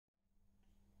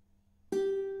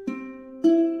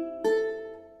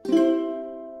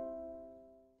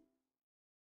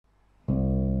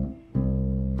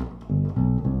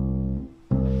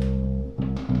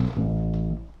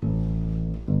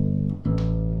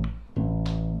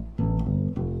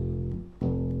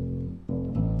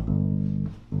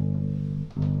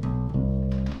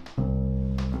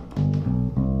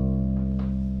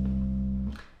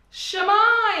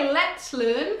Shamai, let's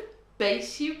learn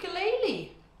bass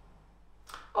ukulele.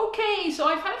 Okay, so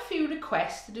I've had a few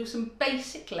requests to do some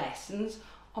basic lessons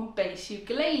on bass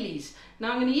ukuleles.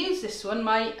 Now I'm going to use this one,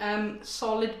 my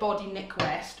solid body Nick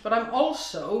West, but I'm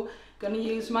also going to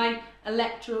use my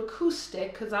electro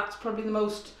acoustic because that's probably the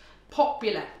most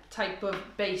popular type of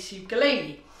bass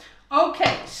ukulele.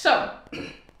 Okay, so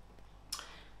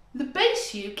the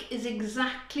bass uke is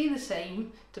exactly the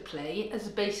same to play as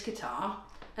a bass guitar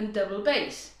and double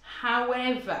bass.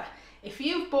 However, if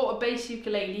you've bought a bass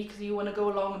ukulele because you want to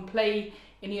go along and play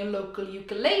in your local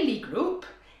ukulele group,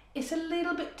 it's a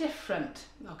little bit different,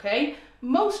 okay?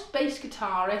 Most bass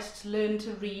guitarists learn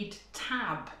to read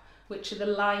tab, which are the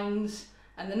lines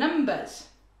and the numbers.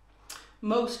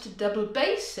 Most double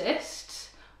bassists,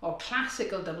 or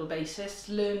classical double bassists,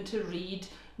 learn to read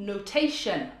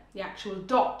notation, the actual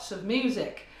dots of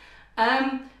music.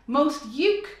 Most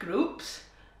uke groups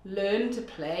learn to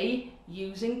play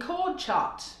using chord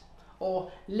charts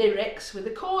or lyrics with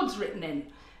the chords written in.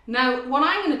 Now, what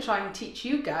I'm going to try and teach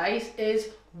you guys is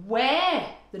where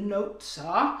the notes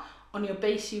are on your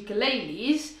bass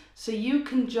ukuleles so you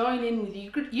can join in with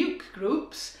uke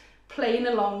groups playing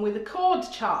along with the chord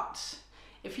charts.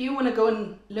 If you want to go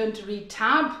and learn to read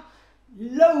tab,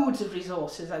 loads of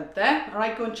resources out there. All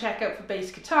right, go and check out for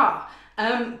bass guitar.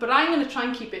 But I'm going to try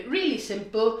and keep it really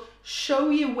simple, show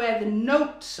you where the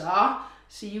notes are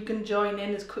so you can join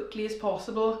in as quickly as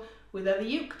possible with other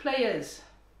uke players.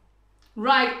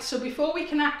 Right, so before we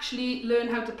can actually learn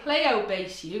how to play our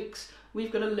bass ukes,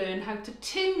 we've got to learn how to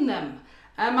tune them.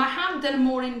 I have done a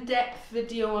more in-depth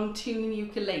video on tuning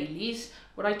ukuleles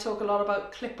where I talk a lot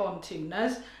about clip-on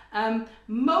tuners.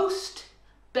 Most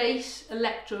bass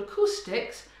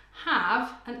electroacoustics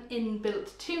have an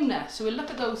inbuilt tuner. So we'll look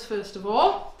at those first of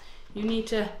all. You need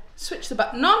to switch the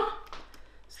button on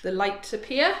so the lights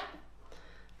appear.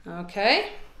 Okay,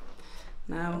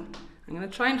 now I'm going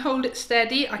to try and hold it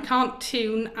steady. I can't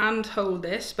tune and hold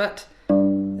this, but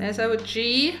there's our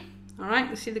G. All right,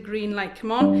 you see the green light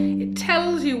come on. It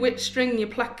tells you which string you're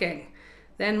plucking.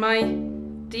 Then my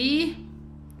D,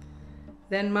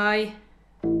 then my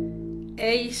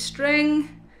A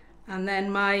string, and then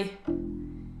my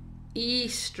E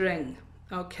string.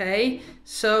 Okay,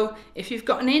 so if you've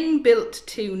got an inbuilt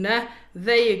tuner,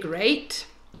 they are great.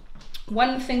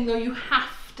 One thing though you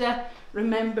have to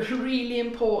remember, really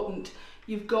important,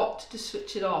 you've got to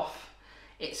switch it off.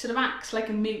 It sort of acts like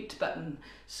a mute button.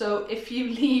 So if you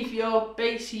leave your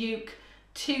bass uke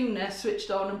tuner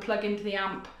switched on and plug into the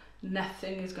amp,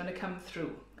 nothing is going to come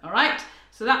through. All right,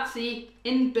 so that's the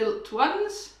inbuilt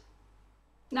ones.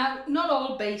 Now, not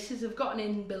all basses have got an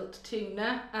inbuilt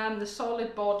tuner, and the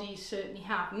solid bodies certainly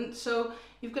haven't. So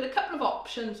you've got a couple of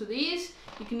options with these.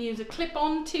 You can use a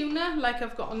clip-on tuner like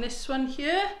I've got on this one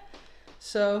here.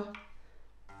 So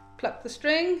pluck the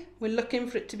string, we're looking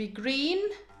for it to be green.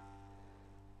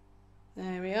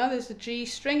 There we are, there's the G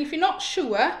string. If you're not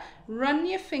sure, run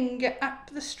your finger up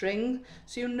the string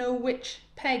so you know which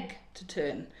peg to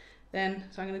turn. Then,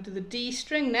 so I'm going to do the D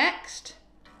string next.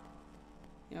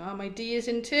 Yeah, my D is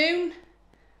in tune,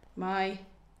 my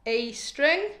A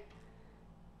string,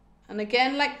 and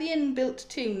again, like the inbuilt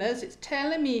tuners, it's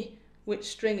telling me which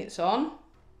string it's on.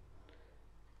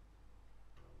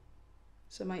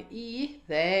 So my E,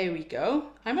 there we go.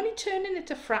 I'm only turning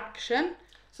it a fraction.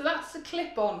 So that's the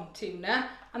clip-on tuner,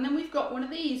 and then we've got one of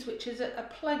these, which is a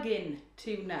plug-in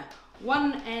tuner.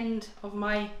 One end of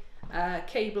my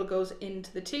cable goes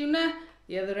into the tuner,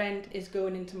 the other end is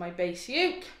going into my bass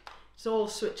uke. It's all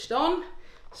switched on,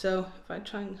 so if I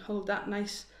try and hold that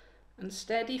nice and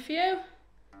steady for you.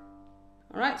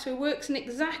 Alright, so it works in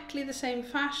exactly the same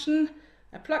fashion.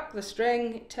 I pluck the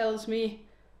string, it tells me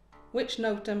which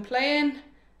note I'm playing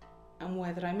and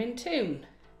whether I'm in tune.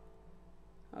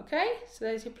 Okay, so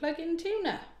there's your plug-in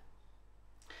tuner.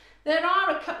 There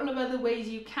are a couple of other ways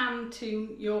you can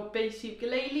tune your bass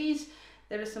ukuleles.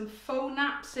 There are some phone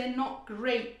apps, they're not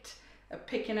great at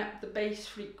picking up the bass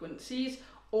frequencies,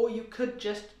 or you could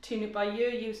just tune it by ear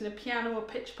using a piano or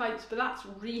pitch pipes, but that's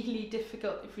really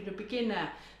difficult if you're a beginner.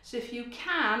 So if you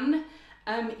can,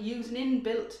 use an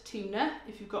inbuilt tuner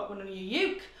if you've got one on your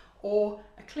uke, or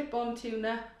a clip-on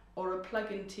tuner, or a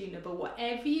plug-in tuner. But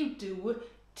whatever you do,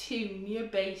 tune your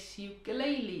bass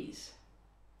ukuleles.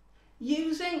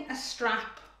 Using a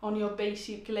strap on your bass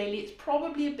ukulele, it's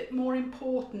probably a bit more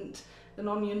important than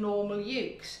on your normal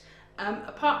ukes.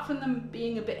 Apart from them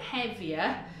being a bit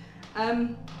heavier,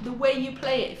 the way you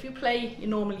play it, if you play your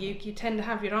normal uke, you tend to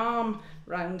have your arm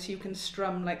round so you can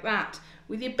strum like that.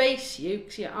 With your bass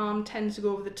ukes, your arm tends to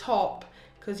go over the top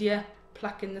because you're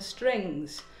plucking the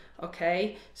strings.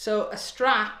 Okay, so a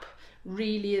strap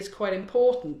really is quite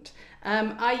important.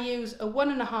 I use a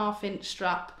 1.5 inch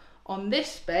strap on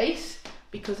this bass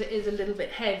because it is a little bit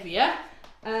heavier.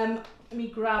 Let me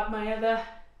grab my other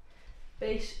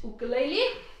bass ukulele.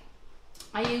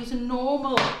 I use a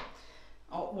normal,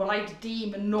 or what I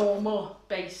deem a normal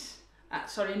bass,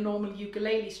 a normal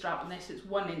ukulele strap on this. It's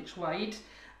 1 inch wide.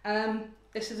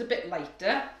 This is a bit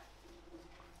lighter.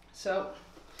 So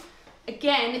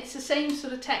again, it's the same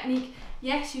sort of technique.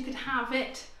 Yes, you could have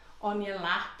it on your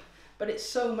lap, but it's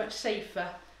so much safer,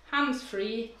 hands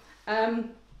free.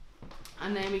 And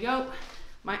there we go.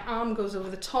 My arm goes over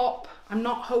the top. I'm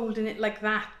not holding it like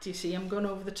that, you see, I'm going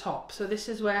over the top. So this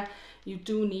is where you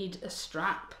do need a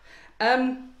strap.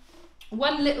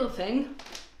 One little thing,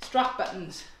 strap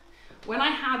buttons. When I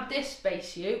had this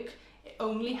bass uke, it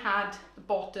only had the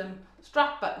bottom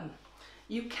strap button.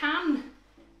 You can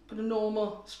put a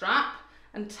normal strap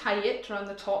and tie it around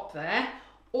the top there,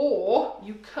 or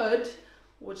you could,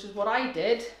 which is what I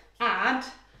did, add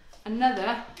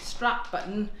another strap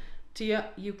button to your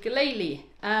ukulele.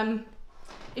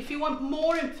 If you want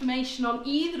more information on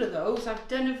either of those, I've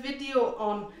done a video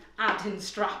on adding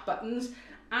strap buttons,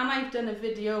 and I've done a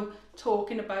video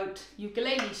talking about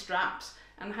ukulele straps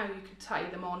and how you can tie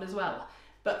them on as well.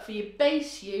 But for your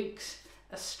bass ukes,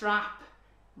 a strap,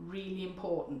 really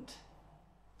important.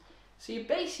 So your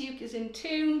bass uke is in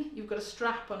tune, you've got a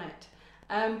strap on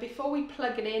it. Before we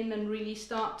plug it in and really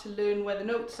start to learn where the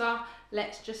notes are,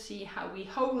 let's just see how we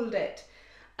hold it.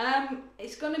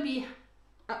 It's going to be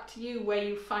up to you where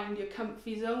you find your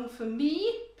comfy zone. For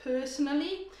me,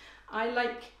 personally, I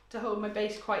like to hold my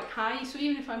bass quite high, so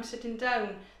even if I'm sitting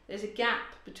down, there's a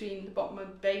gap between the bottom of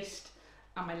the bass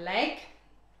and my leg,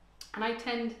 and I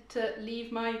tend to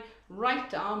leave my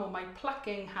right arm, or my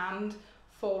plucking hand,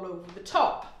 fall over the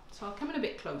top. So I'll come in a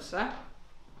bit closer.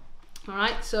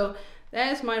 Alright, so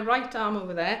there's my right arm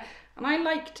over there, and I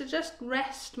like to just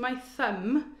rest my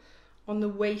thumb on the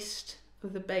waist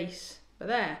of the bass,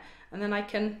 there, and then I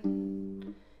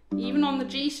can, even on the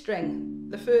G string,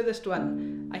 the furthest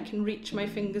one, I can reach my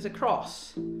fingers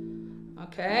across.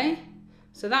 Okay,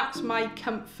 so that's my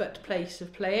comfort place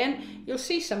of playing. You'll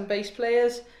see some bass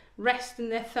players resting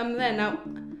their thumb there. Now,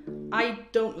 I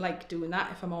don't like doing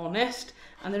that, if I'm honest,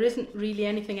 and there isn't really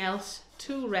anything else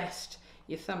to rest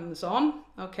your thumbs on.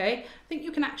 Okay, I think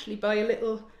you can actually buy a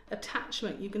little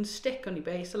attachment you can stick on your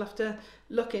bass. I'll have to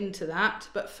look into that,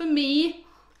 but for me,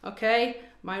 okay,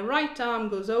 my right arm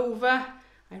goes over,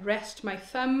 I rest my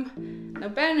thumb. Now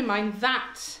bear in mind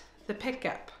that's the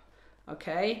pickup.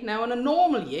 Okay, now on a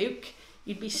normal uke,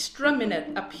 you'd be strumming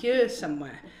it up here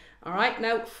somewhere. All right,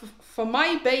 now for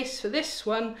my bass, for this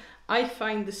one, I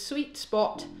find the sweet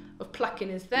spot of plucking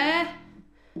is there.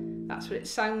 That's where it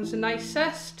sounds the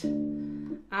nicest,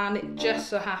 and it just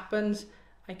so happens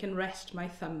I can rest my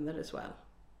thumb there as well.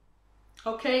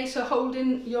 Okay, so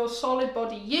holding your solid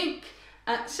body uke,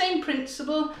 same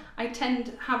principle. I tend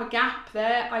to have a gap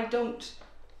there. I don't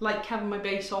like having my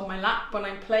bass on my lap when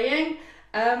I'm playing,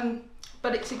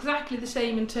 but it's exactly the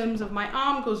same in terms of my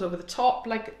arm goes over the top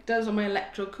like it does on my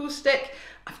electro acoustic.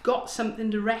 I've got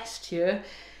something to rest here.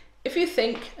 If you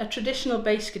think a traditional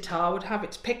bass guitar would have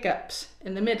its pickups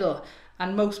in the middle,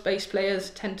 and most bass players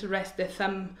tend to rest their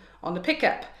thumb on the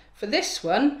pickup, for this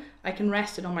one I can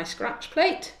rest it on my scratch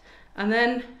plate and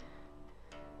then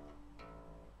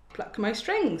pluck my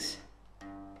strings.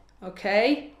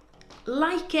 Okay,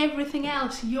 like everything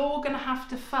else, you're going to have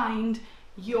to find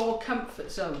your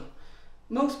comfort zone.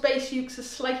 Most bass ukes are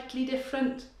slightly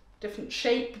different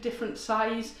shape, different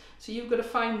size, so you've got to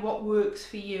find what works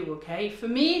for you. Okay, for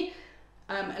me,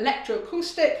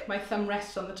 electroacoustic, my thumb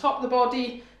rests on the top of the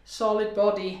body. Solid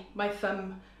body, my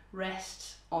thumb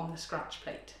rests on the scratch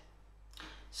plate.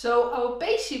 So our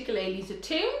bass ukuleles are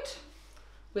tuned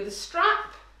with a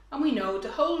strap, and we know to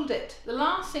hold it. The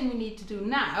last thing we need to do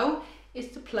now is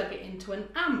to plug it into an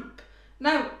amp.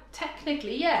 Now,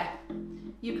 technically, yeah,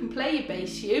 you can play your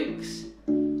bass ukes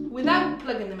without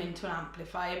plugging them into an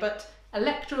amplifier, but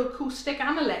electroacoustic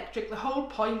and electric, the whole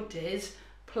point is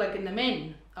plugging them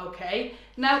in. Okay,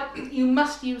 now you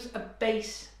must use a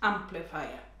bass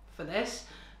amplifier for this.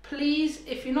 Please,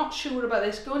 if you're not sure about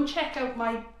this, go and check out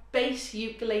my bass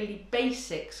ukulele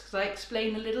basics, because I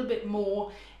explain a little bit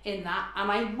more in that,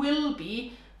 and I will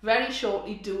be very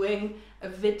shortly doing a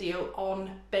video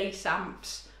on bass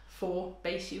amps for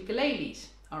bass ukuleles.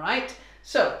 All right,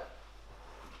 so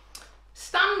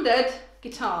standard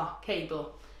guitar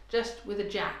cable, just with a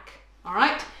jack. All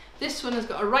right, this one has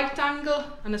got a right angle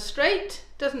and a straight.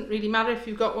 Doesn't really matter if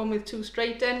you've got one with two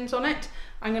straight ends on it.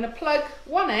 I'm going to plug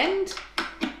one end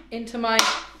into my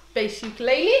bass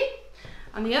ukulele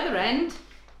and the other end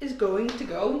is going to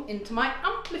go into my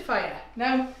amplifier.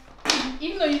 Now,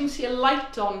 even though you can see a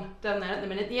light on down there at the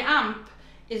minute, the amp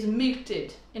is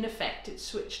muted. In effect, it's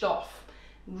switched off.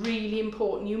 Really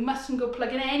important. You mustn't go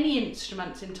plugging any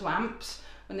instruments into amps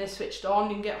when they're switched on.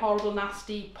 You can get horrible,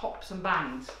 nasty pops and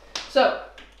bangs. So,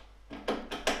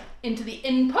 into the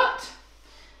input.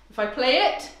 If I play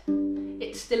it,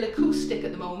 it's still acoustic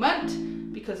at the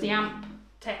moment because the amp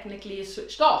technically is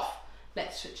switched off.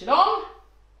 Let's switch it on.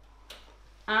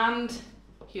 And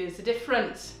here's the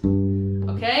difference.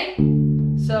 Okay,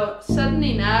 so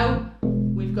suddenly now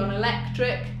we've gone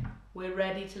electric, we're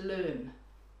ready to learn.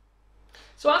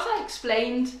 So as I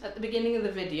explained at the beginning of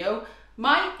the video,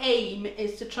 my aim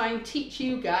is to try and teach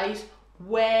you guys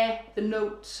where the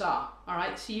notes are, all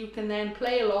right? So you can then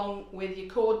play along with your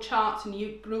chord charts in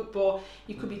your group, or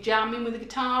you could be jamming with a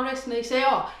guitarist and they say,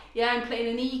 oh, yeah, I'm playing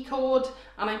an E chord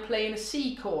and I'm playing a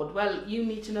C chord. Well, you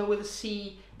need to know where the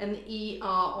C and the E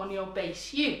are on your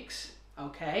bass ukes,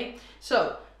 okay?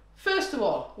 So, first of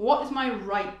all, what is my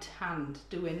right hand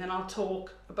doing? Then I'll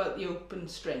talk about the open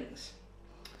strings.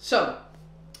 So,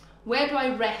 where do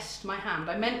I rest my hand?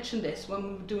 I mentioned this when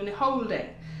we were doing a holding.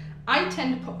 I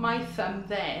tend to put my thumb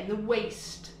there in the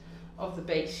waist of the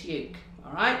bass uke,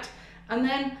 all right? And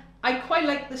then I quite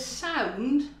like the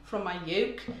sound from my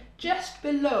uke just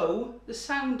below the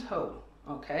sound hole,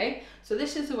 okay? So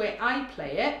this is the way I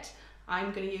play it.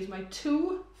 I'm going to use my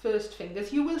two first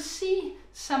fingers. You will see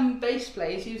some bass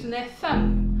players using their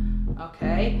thumb,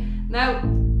 okay? Now,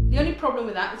 the only problem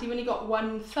with that is you've only got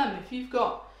one thumb. If you've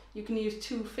got, you can use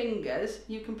two fingers,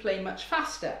 you can play much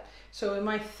faster. So with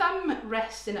my thumb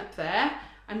resting up there,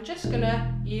 I'm just going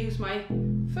to use my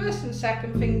first and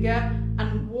second finger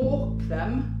and walk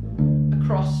them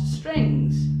across the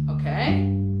strings, okay?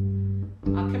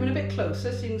 I'll come in a bit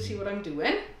closer so you can see what I'm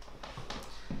doing.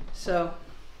 So,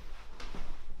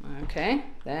 okay,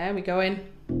 there we go in.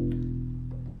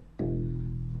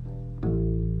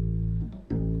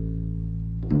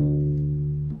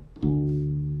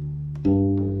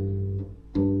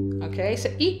 Okay,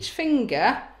 so each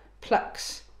finger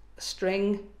plucks a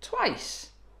string twice,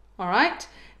 all right?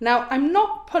 Now, I'm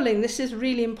not pulling, this is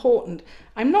really important,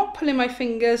 I'm not pulling my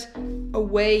fingers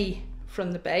away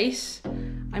from the bass,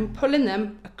 I'm pulling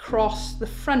them across the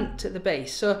front of the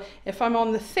bass. So if I'm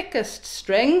on the thickest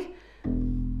string,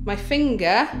 my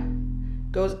finger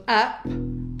goes up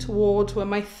towards where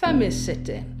my thumb is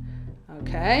sitting,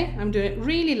 okay? I'm doing it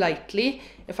really lightly.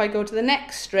 If I go to the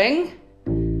next string,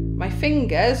 my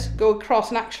fingers go across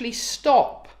and actually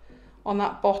stop on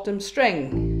that bottom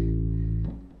string.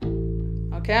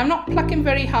 Okay, I'm not plucking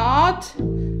very hard.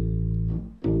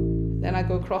 Then I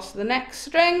go across to the next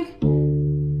string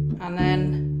and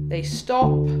then they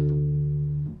stop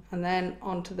and then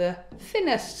onto the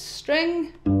thinnest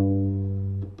string.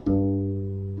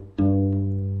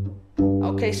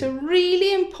 Okay, so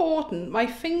really important, my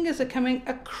fingers are coming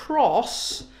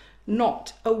across,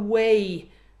 not away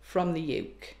from the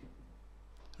uke.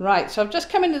 Right, so I've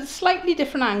just come into a slightly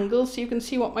different angle so you can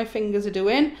see what my fingers are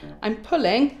doing. I'm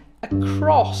pulling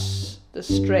across the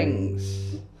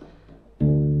strings.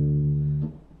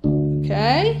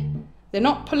 Okay, they're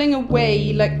not pulling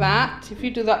away like that. If you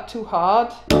do that too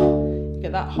hard, you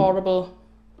get that horrible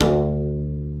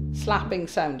slapping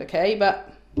sound, okay?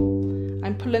 But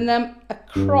I'm pulling them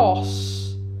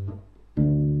across.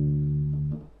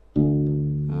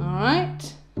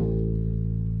 Alright.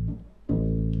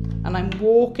 And I'm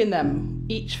walking them.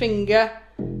 Each finger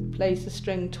plays the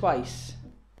string twice.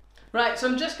 Right, so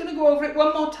I'm just going to go over it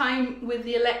one more time with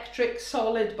the electric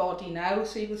solid body now,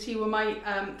 so you can see where my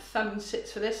thumb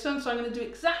sits for this one. So I'm going to do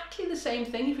exactly the same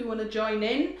thing if you want to join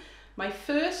in. My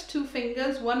first two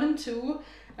fingers, 1 and 2,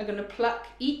 are going to pluck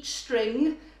each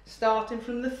string, starting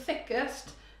from the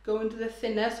thickest, going to the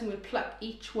thinnest, and we'll pluck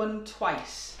each one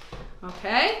twice.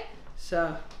 Okay,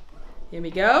 so here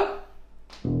we go.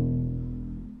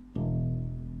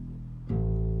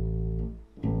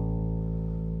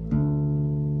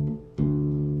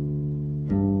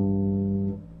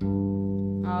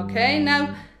 Okay,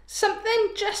 now something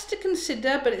just to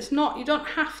consider, but it's not, you don't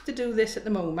have to do this at the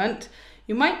moment.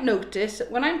 You might notice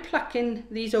that when I'm plucking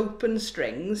these open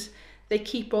strings, they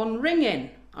keep on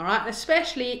ringing, all right?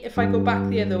 Especially if I go back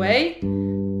the other way.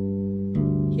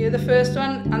 Hear the first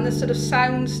one, and the sort of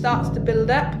sound starts to build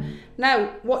up.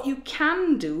 Now, what you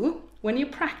can do when you're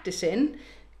practicing,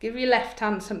 give your left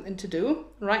hand something to do,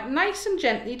 right? Nice and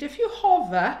gently, if you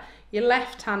hover your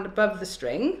left hand above the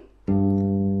string,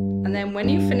 and then when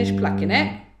you finish plucking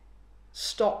it,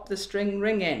 stop the string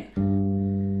ringing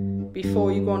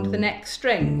before you go on to the next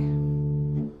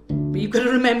string. But you've got to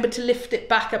remember to lift it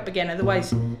back up again,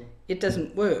 otherwise it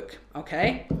doesn't work,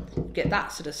 okay? You get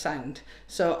that sort of sound.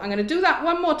 So I'm going to do that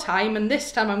one more time, and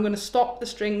this time I'm going to stop the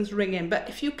strings ringing. But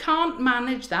if you can't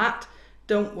manage that,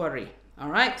 don't worry, all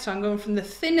right? So I'm going from the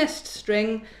thinnest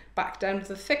string back down to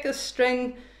the thickest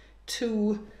string,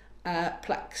 2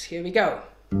 plucks. Here we go.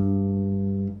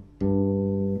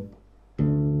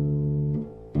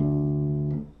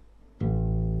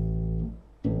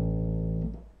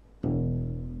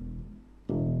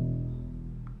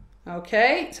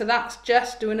 Okay, so that's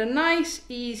just doing a nice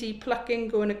easy plucking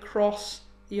going across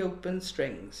the open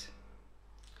strings.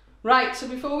 Right, so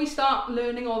before we start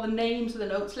learning all the names of the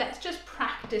notes, let's just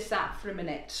practice that for a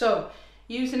minute. So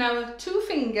using our 2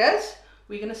 fingers,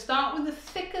 we're going to start with the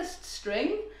thickest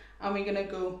string, and we're going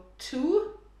to go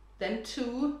 2, then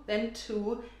 2, then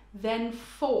 2, then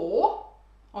 4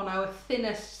 on our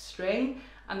thinnest string,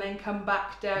 and then come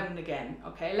back down again.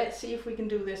 Okay, let's see if we can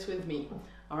do this with me.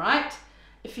 All right.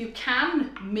 If you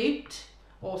can mute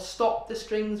or stop the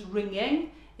strings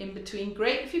ringing in between,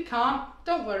 great. If you can't,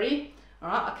 don't worry. All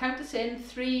right, I'll count us in.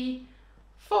 3,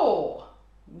 4.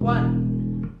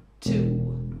 1,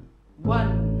 2,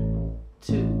 1,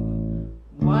 2,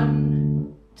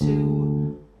 1,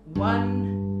 2,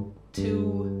 1,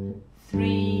 2,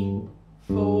 3,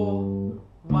 4,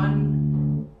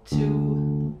 1,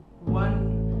 2,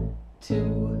 1,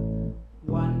 2,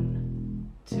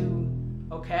 1, 2.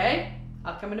 Okay.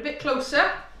 I'll come in a bit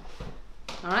closer.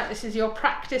 All right, this is your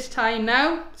practice time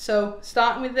now. So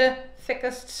starting with the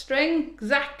thickest string,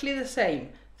 exactly the same.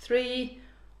 3,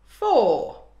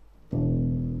 4.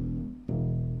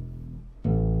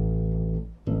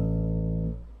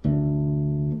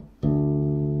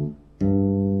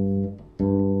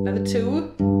 Another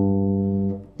 2.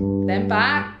 Then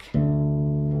back.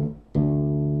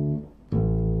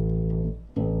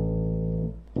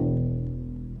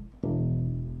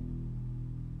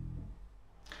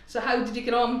 So how did you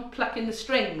get on plucking the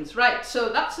strings? Right, so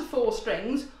that's the 4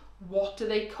 strings. What are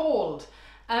they called?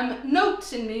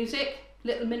 Notes in music,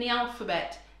 little mini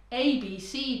alphabet. A, B,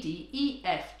 C, D, E,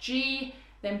 F, G,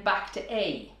 then back to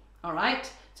A. All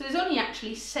right, so there's only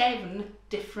actually 7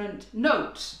 different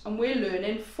notes, and we're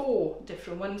learning 4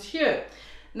 different ones here.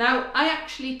 Now, I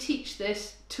actually teach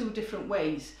this 2 different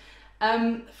ways.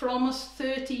 For almost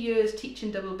 30 years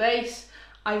teaching double bass,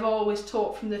 I've always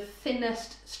taught from the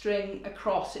thinnest string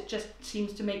across. It just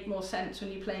seems to make more sense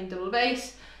when you're playing double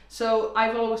bass. So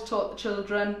I've always taught the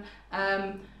children,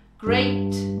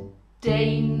 Great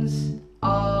Danes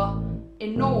are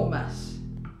enormous.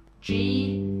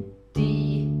 G,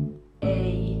 D,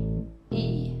 A,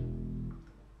 E.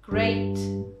 Great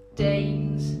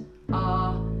Danes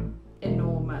are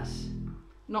enormous.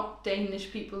 Not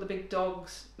Danish people, the big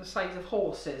dogs the size of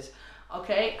horses.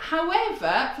 Okay,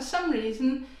 however, for some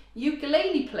reason,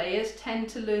 ukulele players tend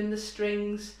to learn the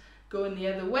strings going the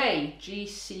other way, G,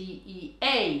 C, E,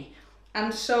 A.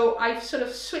 And so I've sort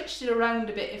of switched it around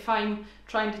a bit if I'm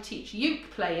trying to teach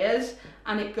uke players,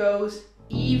 and it goes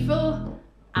evil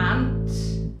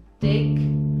ants dig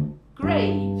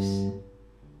graves.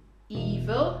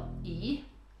 Evil, E,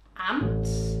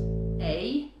 ants,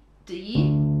 A, D,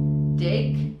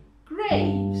 dig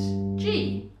graves,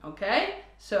 G. Okay,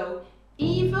 so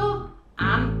evil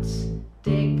ants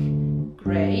dig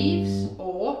graves,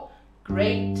 or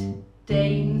Great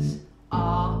Danes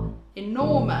are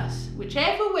enormous.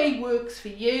 Whichever way works for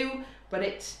you, but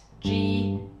it's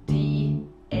G, D,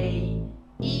 A,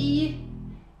 E,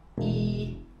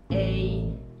 E,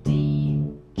 A,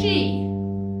 D, G.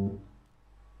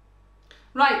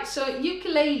 Right, so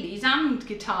ukuleles and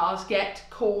guitars get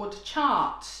chord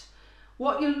charts.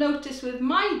 What you'll notice with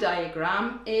my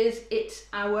diagram is it's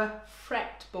our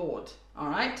fretboard, all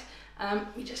right?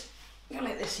 We just go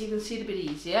like this so you can see it a bit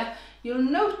easier. You'll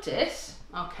notice,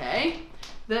 okay,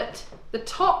 that the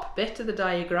top bit of the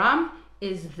diagram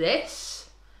is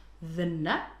this, the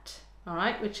nut, all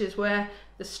right, which is where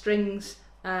the strings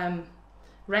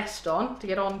rest on to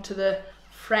get onto the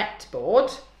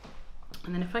fretboard.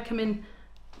 And then if I come in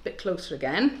a bit closer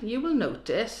again, you will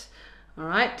notice, all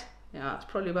right, yeah, that's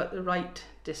probably about the right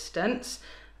distance.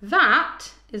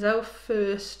 That is our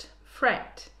first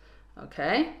fret,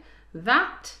 okay?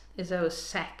 That is our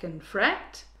second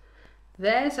fret.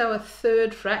 There's our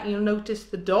third fret, and you'll notice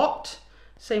the dot,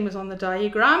 same as on the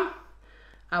diagram.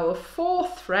 Our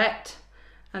fourth fret,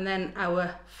 and then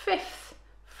our fifth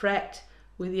fret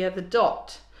with the other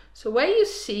dot. So where you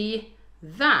see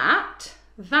that,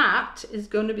 that is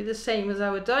going to be the same as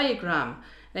our diagram.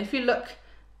 And if you look,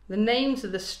 the names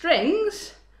of the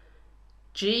strings,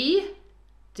 G,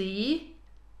 D,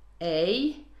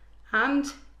 A,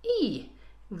 and E.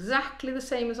 Exactly the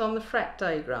same as on the fret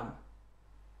diagram.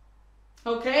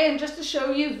 Okay, and just to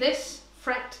show you, this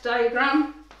fret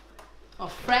diagram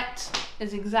of fret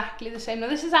is exactly the same. Now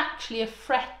this is actually a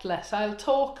fretless. I'll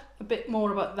talk a bit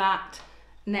more about that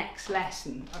next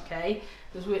lesson, okay?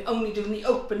 Because we're only doing the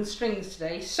open strings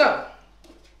today. So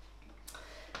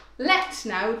let's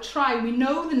now try, we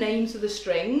know the names of the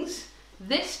strings.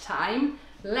 This time,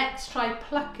 let's try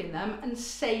plucking them and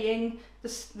saying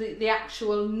the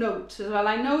actual notes as well.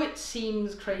 I know it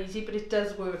seems crazy, but it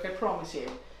does work, I promise you.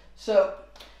 So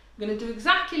we're going to do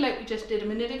exactly like we just did a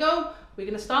minute ago. We're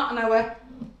going to start on our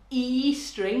E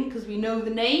string, because we know the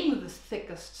name of the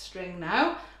thickest string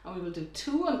now. And we will do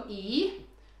 2 on E,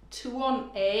 2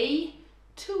 on A,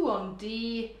 2 on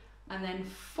D, and then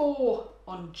 4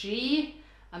 on G,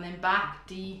 and then back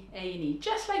D, A, and E.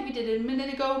 Just like we did a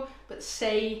minute ago, but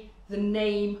say the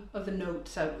name of the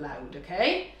notes out loud,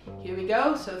 okay? Here we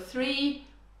go. So 3,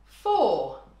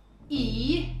 4,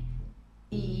 E,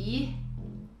 E,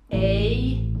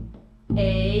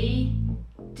 A,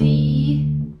 D,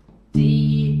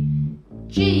 D,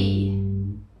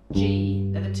 G, G.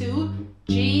 They're the two.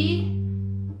 G,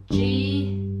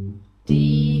 G,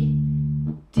 D,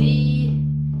 D,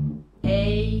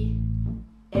 A,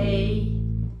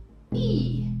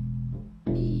 E,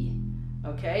 E.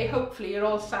 Okay, hopefully you're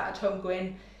all sat at home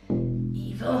going,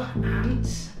 evil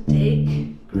ants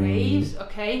dig graves,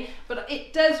 okay? But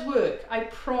it does work, I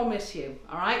promise you,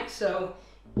 all right? So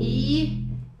E,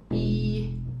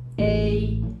 E,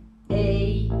 A,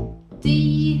 D,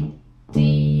 D,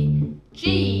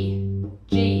 G,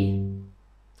 G.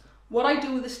 What I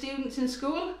do with the students in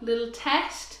school, little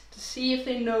test to see if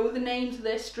they know the names of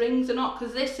their strings or not,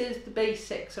 because this is the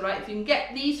basics, all right? If you can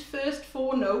get these first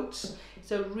 4 notes,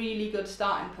 it's a really good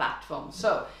starting platform.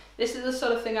 So this is the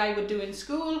sort of thing I would do in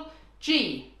school.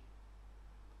 G,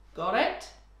 got it?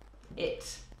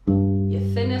 It's your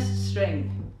thinnest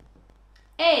string.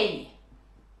 A,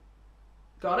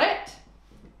 got it?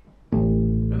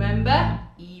 Remember,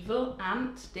 evil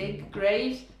ants dig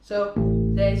graves. So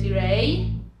there's your A.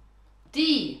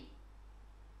 D,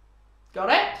 got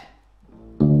it?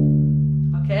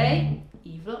 Okay,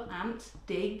 evil ants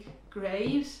dig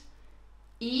graves.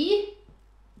 E,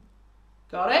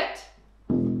 got it?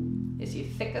 Is your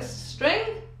thickest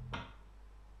string.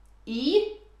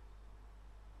 E,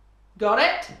 got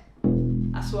it?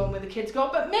 That's the one where the kids go,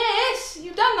 but miss,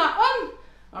 you've done that one.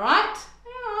 All right,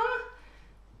 yeah.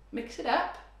 Mix it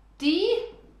up. D,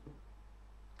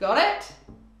 got it?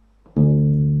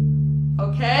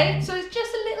 Okay, so it's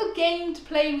just a little game to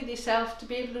play with yourself to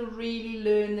be able to really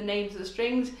learn the names of the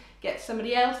strings, get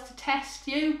somebody else to test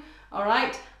you, all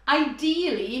right?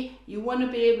 Ideally, you want to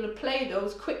be able to play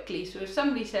those quickly. So if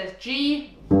somebody says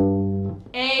G,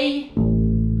 A,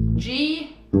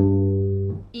 G,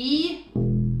 E,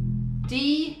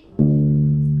 D,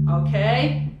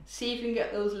 okay, see if you can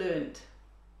get those learned.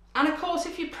 And of course,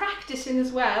 if you're practicing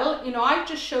as well, you know, I've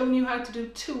just shown you how to do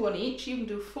 2 on each. You can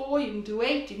do 4, you can do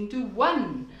 8, you can do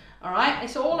 1. All right,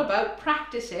 it's all about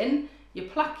practicing your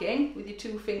plucking with your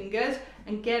 2 fingers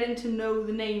and getting to know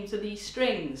the names of these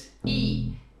strings.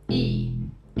 E, E,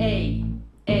 A,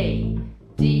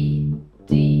 D,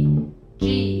 D,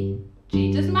 G,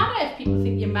 G. Doesn't matter if people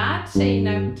think you're mad saying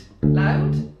out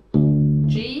loud.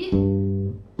 G,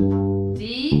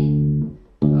 D,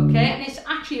 okay, and it's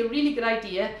actually a really good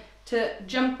idea to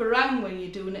jump around when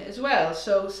you're doing it as well.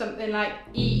 So something like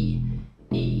E,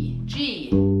 E,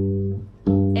 G,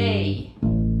 A,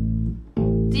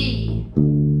 D,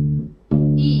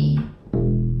 E,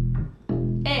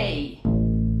 A,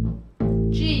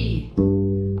 G,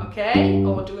 okay,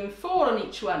 or doing 4 on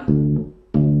each one.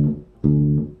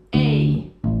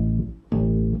 A,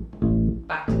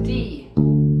 back to D,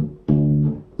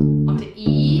 onto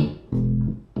E.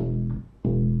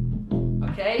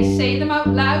 Okay, say them out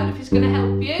loud if it's going to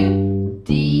help you.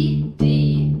 D,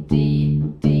 D, D,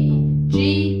 D,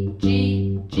 G,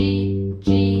 G, G,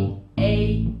 G,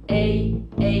 A,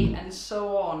 and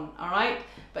so on, all right?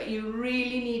 But you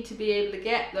really need to be able to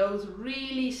get those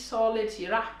really solid, so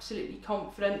you're absolutely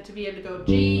confident to be able to go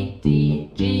G, D,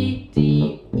 G,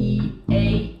 D, E,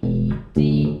 A, E,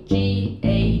 D, G,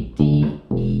 A, D,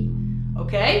 E,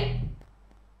 okay?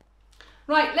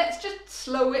 Right, let's just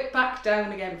slow it back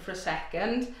down again for a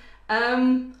second.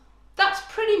 That's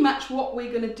pretty much what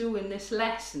we're going to do in this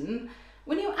lesson.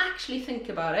 When you actually think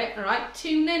about it, all right,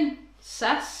 tuning,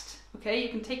 sussed, okay, you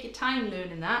can take your time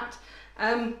learning that.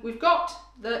 We've got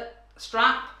the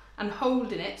strap and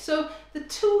holding it. So the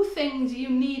 2 things you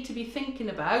need to be thinking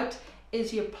about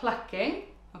is your plucking,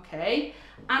 okay,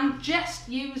 and just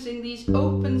using these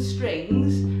open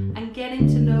strings and getting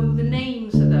to know the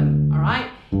names of them, all right?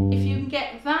 If you can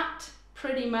get that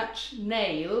pretty much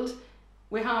nailed,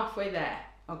 we're halfway there.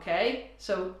 Okay,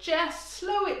 so just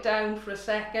slow it down for a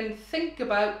second. Think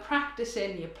about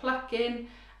practicing your plucking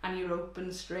and your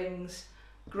open strings.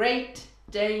 Great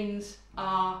Danes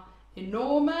are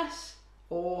enormous,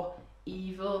 or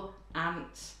evil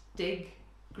ants dig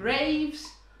graves,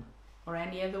 or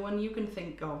any other one you can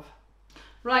think of.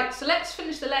 Right, so let's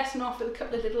finish the lesson off with a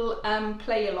couple of little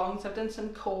play-alongs. I've done some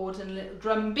chords and a little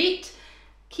drum beat,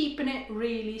 keeping it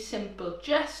really simple,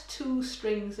 just 2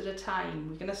 strings at a time.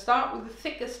 We're going to start with the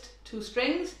thickest 2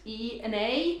 strings, E and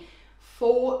A,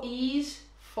 4 E's,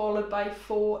 followed by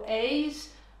 4 A's,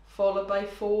 followed by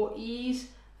 4 E's,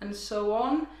 and so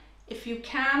on. If you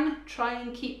can, try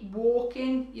and keep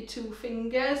walking your 2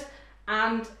 fingers,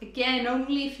 and again,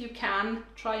 only if you can,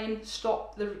 try and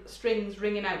stop the strings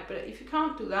ringing out, but if you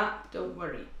can't do that, don't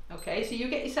worry. Okay, so you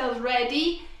get yourselves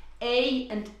ready, A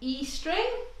and E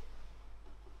string.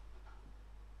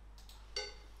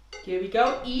 Here we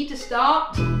go, E to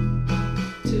start, 2,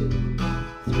 3,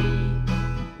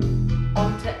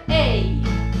 onto A,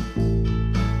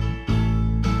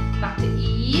 back to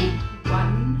E,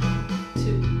 1,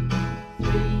 2,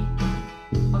 3,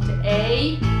 onto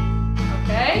A,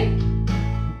 okay?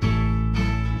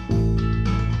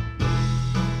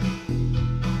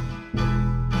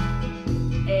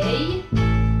 A,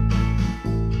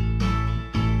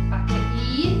 back to E,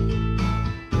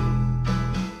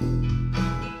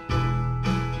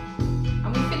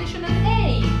 and we finish on an A,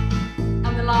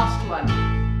 and the last one.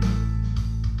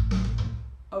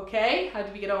 Okay, how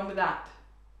did we get on with that?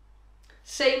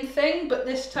 Same thing, but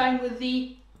this time with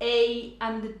the A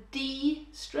and the D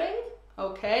string.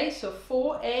 Okay, so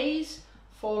 4 A's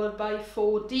followed by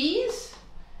 4 D's.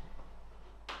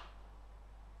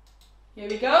 Here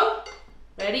we go.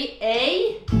 Ready?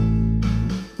 A,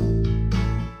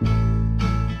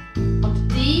 onto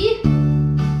D,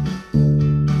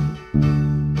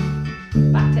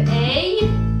 back to A,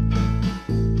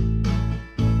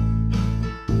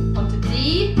 onto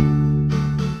D,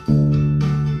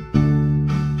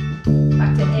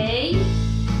 back to A,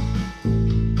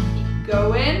 keep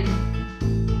going.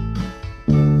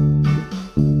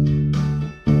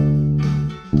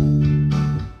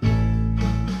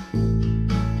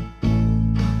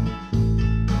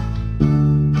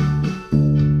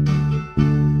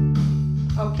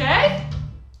 Okay,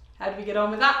 how did we get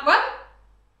on with that one?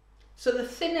 So the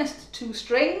thinnest 2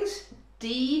 strings,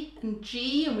 D and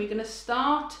G, and we're going to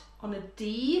start on a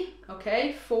D.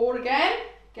 Okay, 4 again.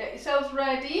 Get yourselves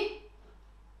ready.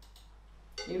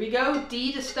 Here we go,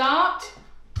 D to start.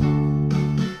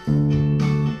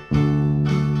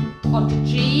 Onto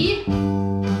G.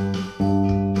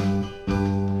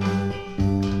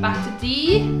 Back to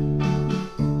D.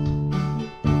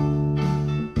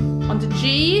 Onto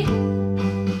G.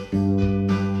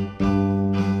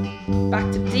 Back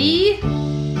to D,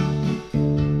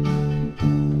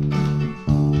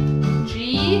 G,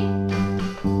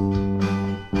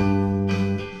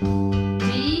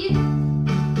 D,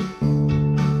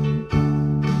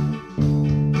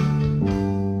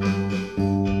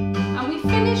 and we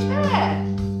finish there.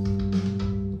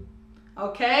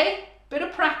 Okay, bit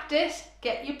of practice,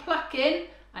 get your plucking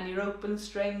and your open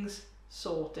strings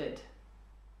sorted.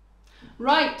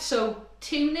 Right, so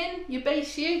tuning your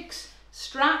bass ukes,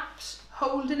 straps,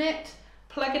 holding it,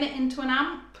 plugging it into an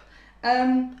amp,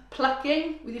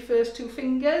 plucking with your first 2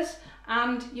 fingers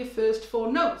and your first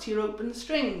 4 notes, your open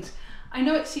strings. I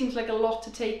know it seems like a lot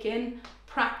to take in.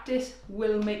 Practice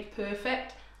will make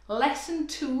perfect. Lesson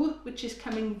 2, which is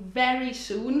coming very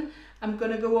soon, I'm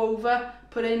going to go over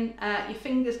putting your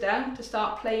fingers down to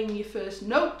start playing your first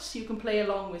notes. You can play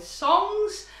along with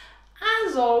songs.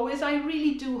 As always, I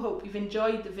really do hope you've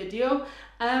enjoyed the video.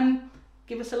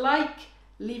 Give us a like.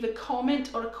 Leave a comment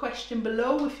or a question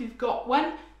below if you've got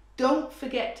one. Don't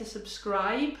forget to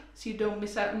subscribe so you don't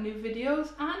miss out on new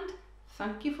videos, and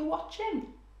thank you for watching.